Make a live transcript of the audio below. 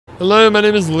Hello, my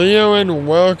name is Leo, and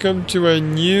welcome to a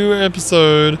new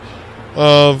episode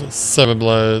of Seven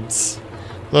Blades.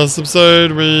 Last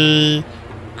episode, we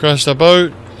crashed our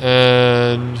boat,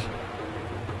 and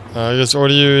I guess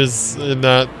Audio is in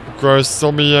that gross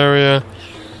zombie area,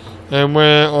 and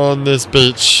we're on this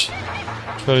beach,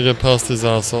 trying to get past these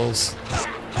assholes.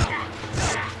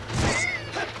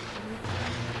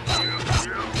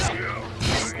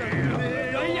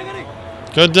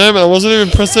 God damn it, I wasn't even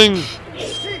pressing.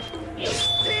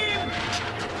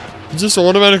 It just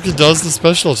automatically does the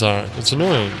special attack. It's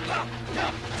annoying.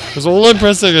 Because all I'm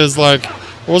pressing is like,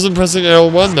 I wasn't pressing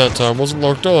L1 that time, wasn't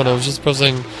locked on, I was just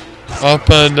pressing up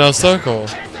and circle.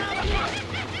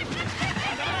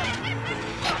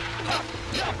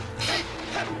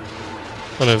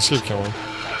 Whatever, just keep going.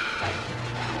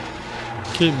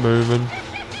 Keep moving.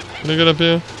 Can I get up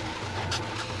here?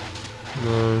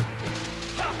 No.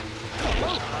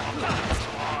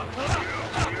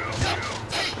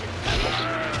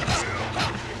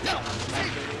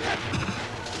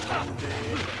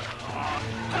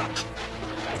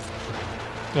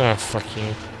 Ah, fuck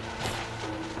you.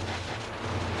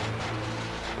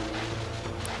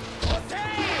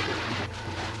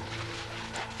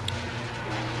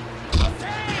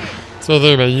 So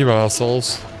there about you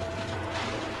assholes.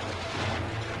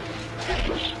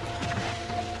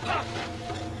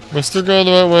 We're still going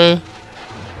the right way.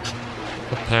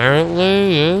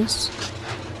 Apparently, yes.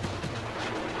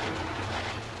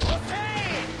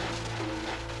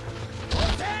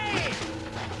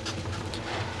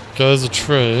 There's a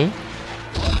tree.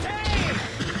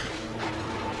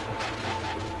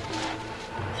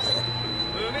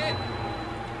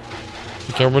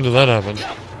 Okay, when did that happen?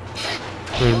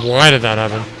 I mean, why did that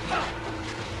happen?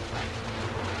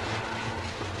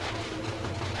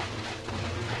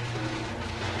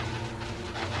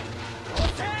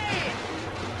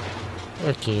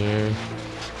 Fuck you.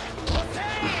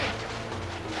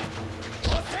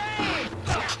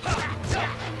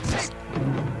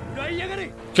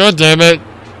 God damn it!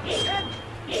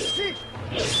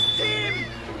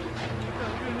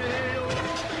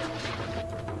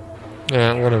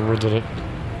 Yeah, whatever, we did it.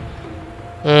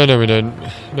 Oh, no we didn't.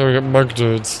 Now we got monk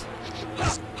dudes.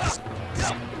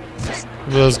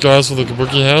 Remember those guys with the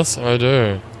kabuki house? I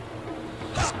do.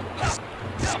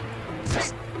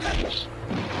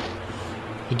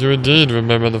 I do indeed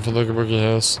remember them from the kabuki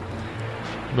house.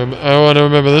 Remember, oh, and I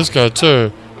remember this guy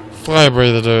too. Fire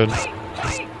breather dude.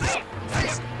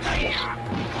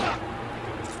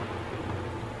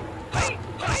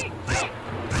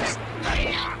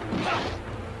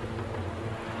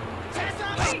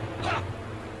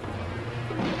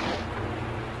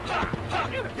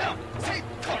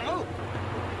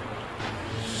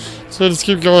 So just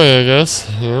keep going, I guess.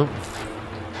 Yep.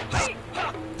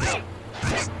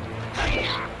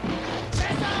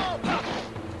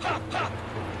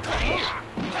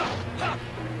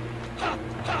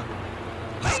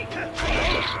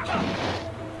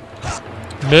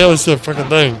 Barely see a fucking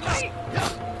thing.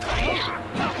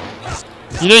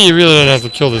 You know you really don't have to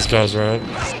kill these guys, right?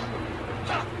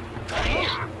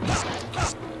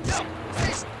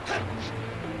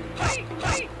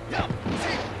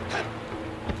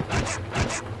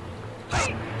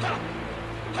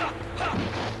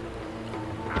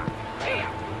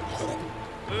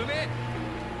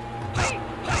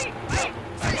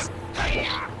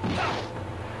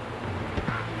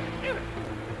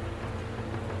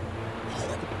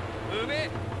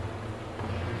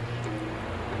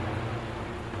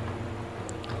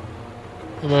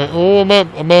 Oh, I'm up.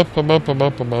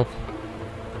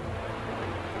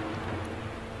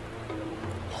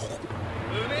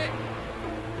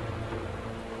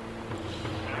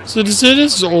 So does it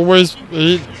just always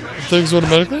eat things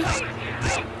automatically?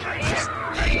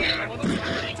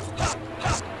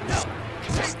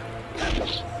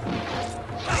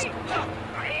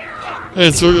 Hey,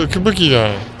 it's a kabuki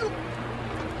guy.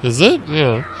 Is it?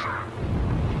 Yeah.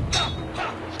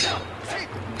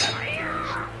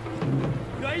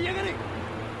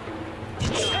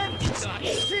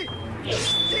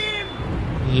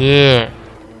 Yeah.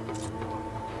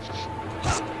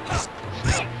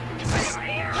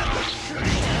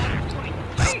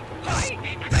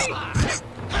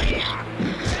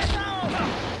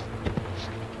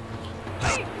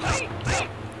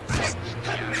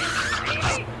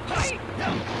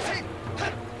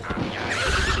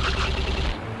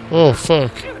 Oh,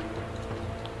 fuck.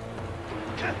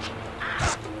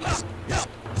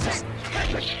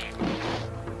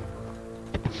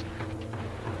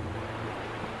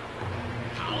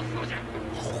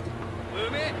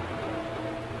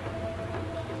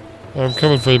 I'm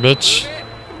coming for you, bitch.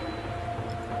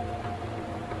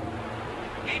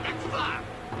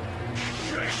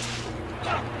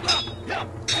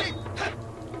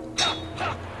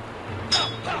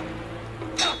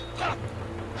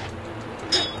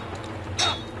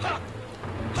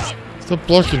 Stop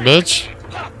blocking, bitch.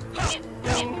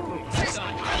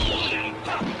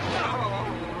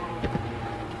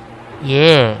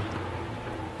 Yeah.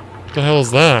 What the hell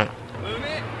is that?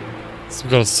 Some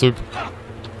kind of soup.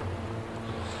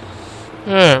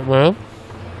 Alright, well.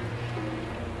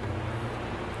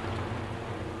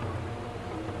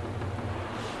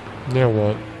 Now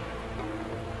what?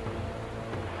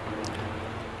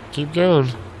 Keep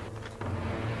going.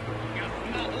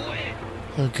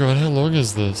 Oh god, how long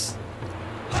is this?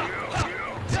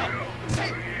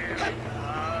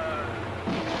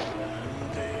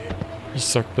 You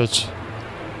suck, bitch.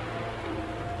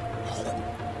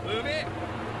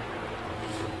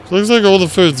 Looks like all the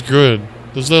food's good.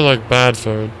 There's no, like, bad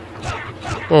food.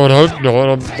 Oh, I hope not.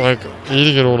 I'm, like,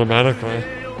 eating it automatically.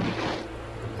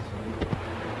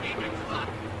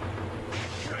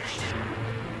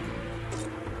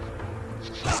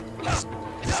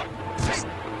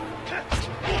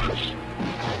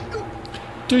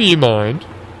 Do you mind?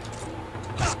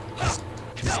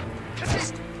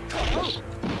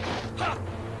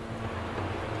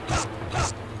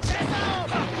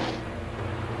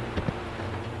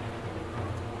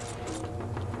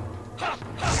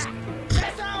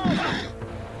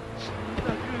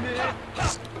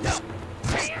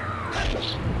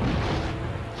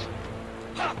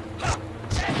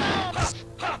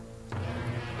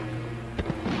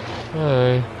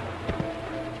 Hi.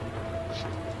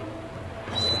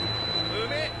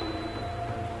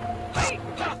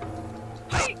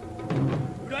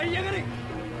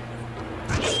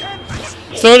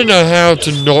 So I don't know how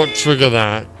to not trigger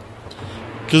that.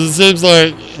 Because it seems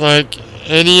like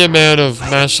any amount of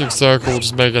mashing circle will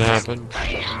just make it happen.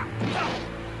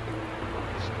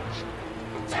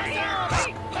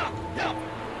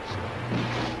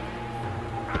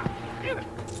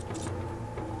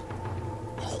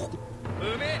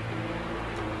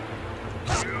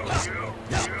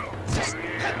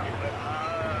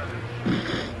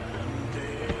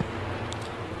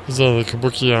 This other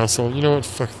kabuki asshole. You know what?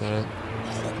 Fuck that.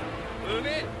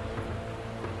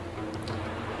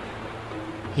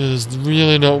 It is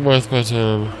really not worth my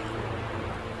time.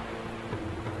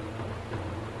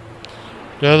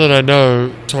 Now that I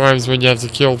know times when you have to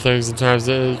kill things and times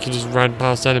that you can just run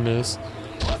past enemies,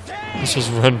 let's just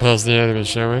run past the enemies,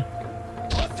 shall we?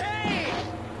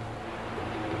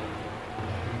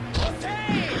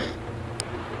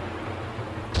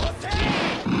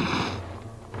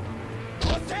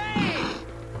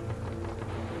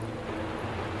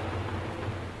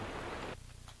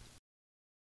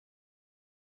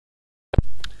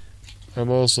 I'm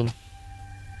awesome.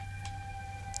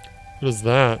 What is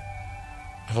that?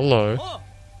 Hello.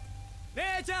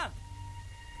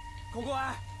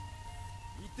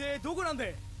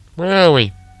 Where are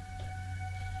we?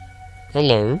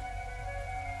 Hello.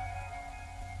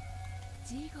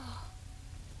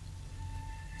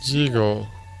 Jigo.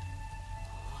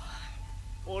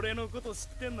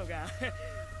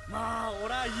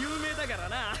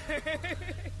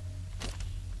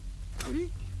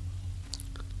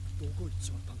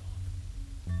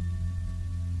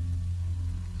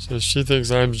 So she thinks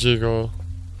I'm Jigo.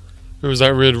 Who was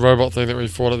that weird robot thing that we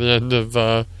fought at the end of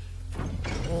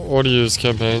Audio's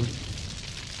campaign?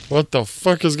 What the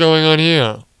fuck is going on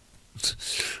here?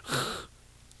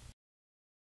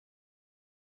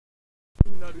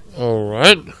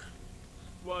 Alright.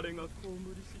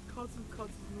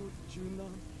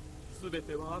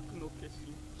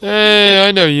 Hey,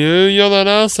 I know you. You're that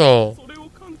asshole.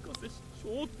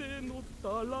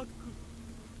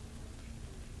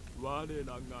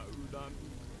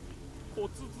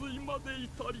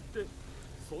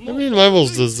 How many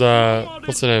levels does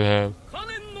what's the name have?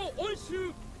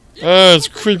 Oh, it's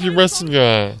creepy Western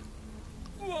guy.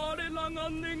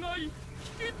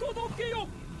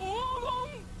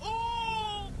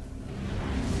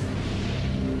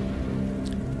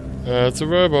 It's a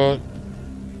robot.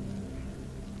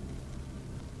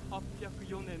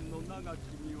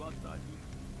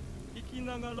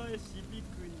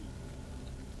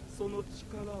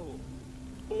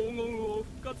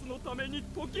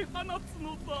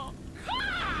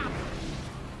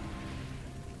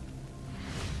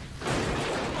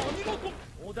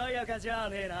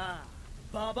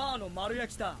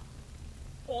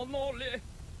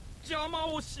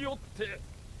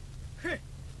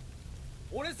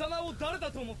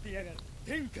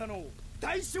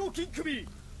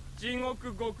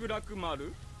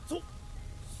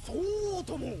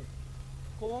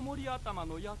 コウモリ頭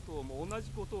の野党も同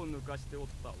じことを抜かしておっ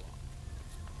たわ。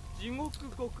地獄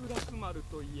極楽丸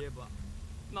といえば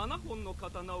7本の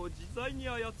刀を自在に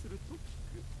操ると聞く。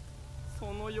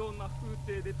そのような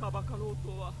風体でたばかろう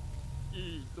とは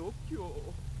いい度胸。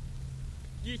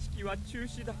儀式は中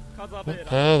止だ、カザベー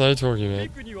ラ。How are they talking about? ビ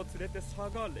クニを連れて下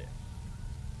がれ。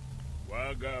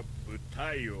我が部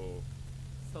隊を。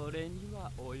それに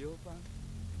は及ばん。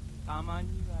たまに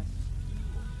は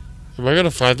Am I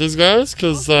gonna fight these guys?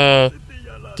 Cause,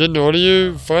 didn't order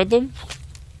you fight them?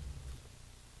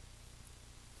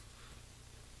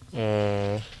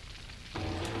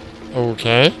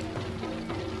 Okay.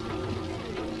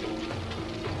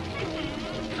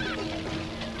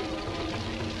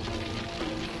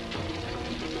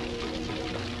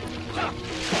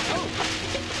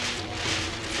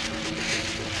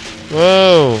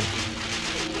 Whoa.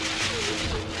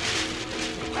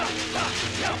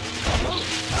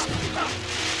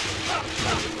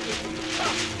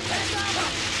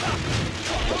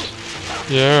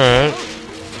 Yeah, alright.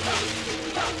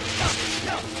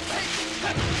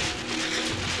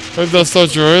 Hope that's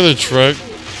not your only trick.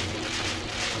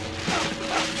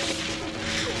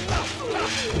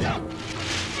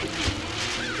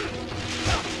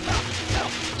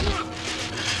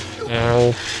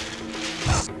 Ow.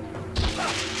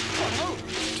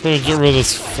 Trying to get rid of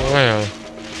this fire.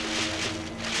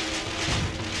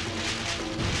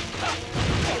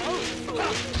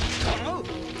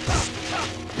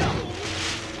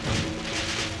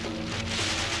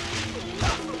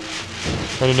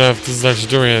 I don't know if this is actually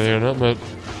doing anything or not, but...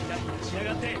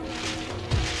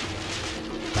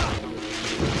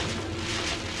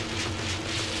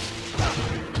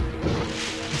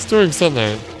 It's doing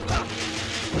something.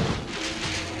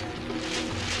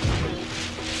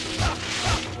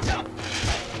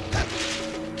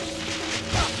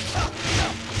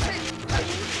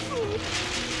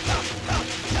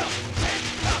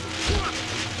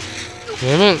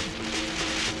 Damn it.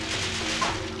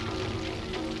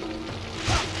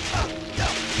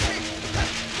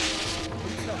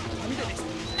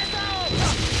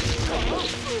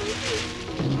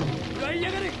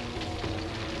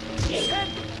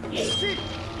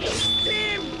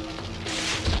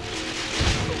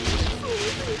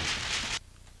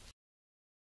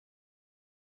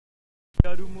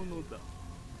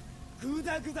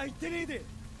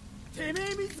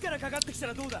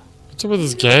 What's up with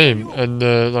this game and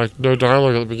like no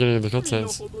dialogue at the beginning of the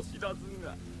cutscenes?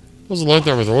 Wasn't like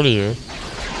that with all of you.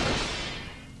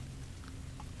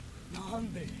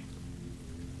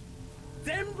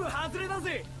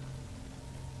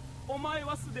 お前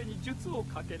はすでに術を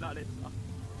かけられた。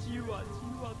じわじ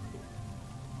わと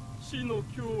死の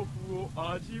恐怖を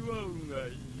味わうが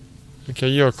いい。Okay,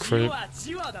 you're a creep.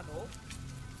 じわだと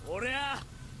俺は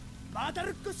まだ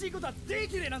るっこしいことはで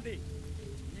きねえなんて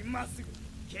今すぐ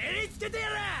蹴りつけてや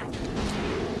ら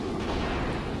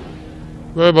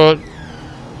Robot.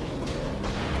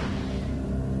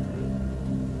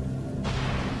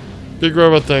 Big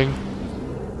robot thing.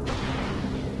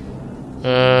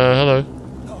 Hello.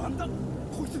 なんだ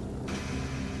こいつ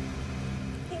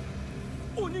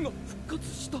鬼が復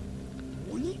活した。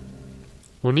鬼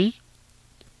Oni?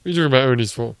 What are you talking about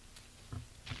Onis for?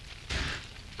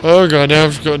 Oh god, now I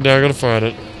gotta fight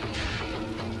it.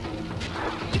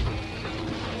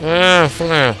 Ah,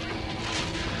 fire.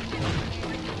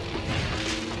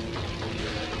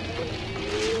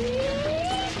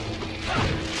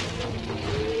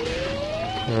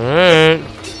 Alright.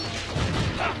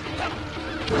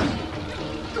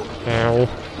 Ow.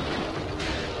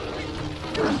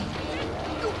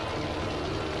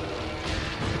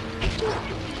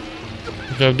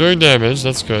 Okay, I'm doing damage,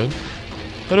 that's good.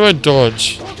 How do I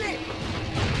dodge?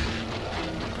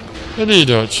 How do you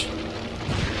dodge?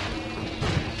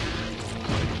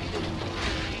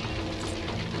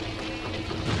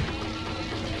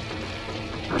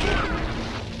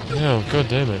 Oh, god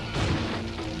damn it.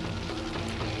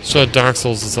 Should have Dark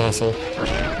Souls this asshole.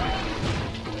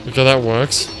 Okay, that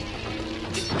works.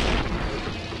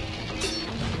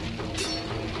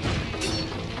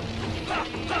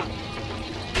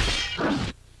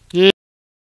 Yeah.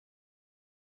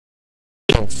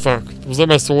 Oh fuck. Was that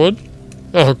my sword?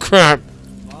 Oh crap.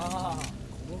 まあ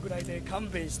このぐらいで勘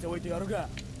弁しておいてやるが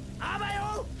あば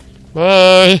よ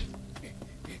Bye.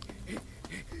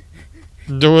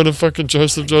 Doing a fucking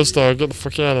Joseph Joestar. Get the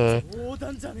fuck out of there. 冗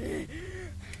談じゃねえ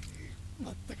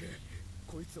まったく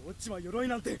こいつ落ち葉鎧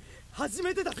なんて初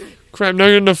めてだぜ Crap, now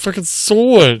I got no fucking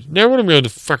sword. Now what am I going to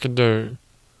fucking do?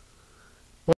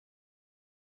 What?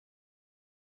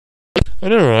 I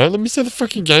know, right? Let me see the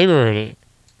fucking game already.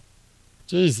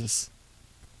 Jesus.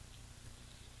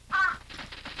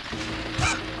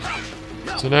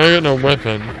 So now I got no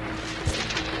weapon.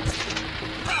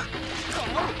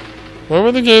 Why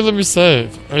would the game let me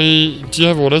save? Do you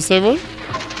have autosave on?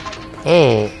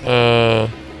 Oh,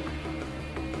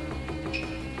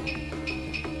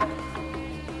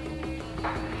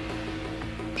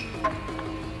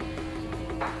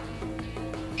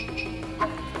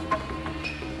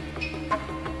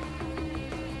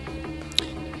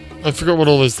 I forgot what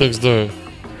all these things do.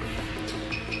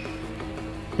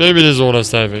 Maybe it is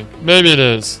auto-saving. Maybe it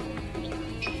is.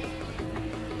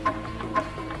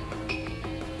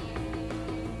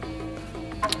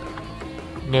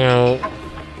 Now...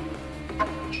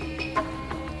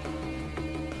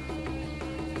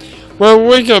 well, when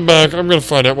we come back, I'm going to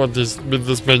find out what this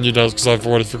menu does, because I've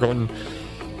already forgotten.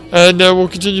 And we'll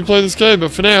continue playing this game.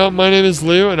 But for now, my name is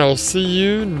Leo, and I'll see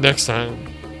you next time.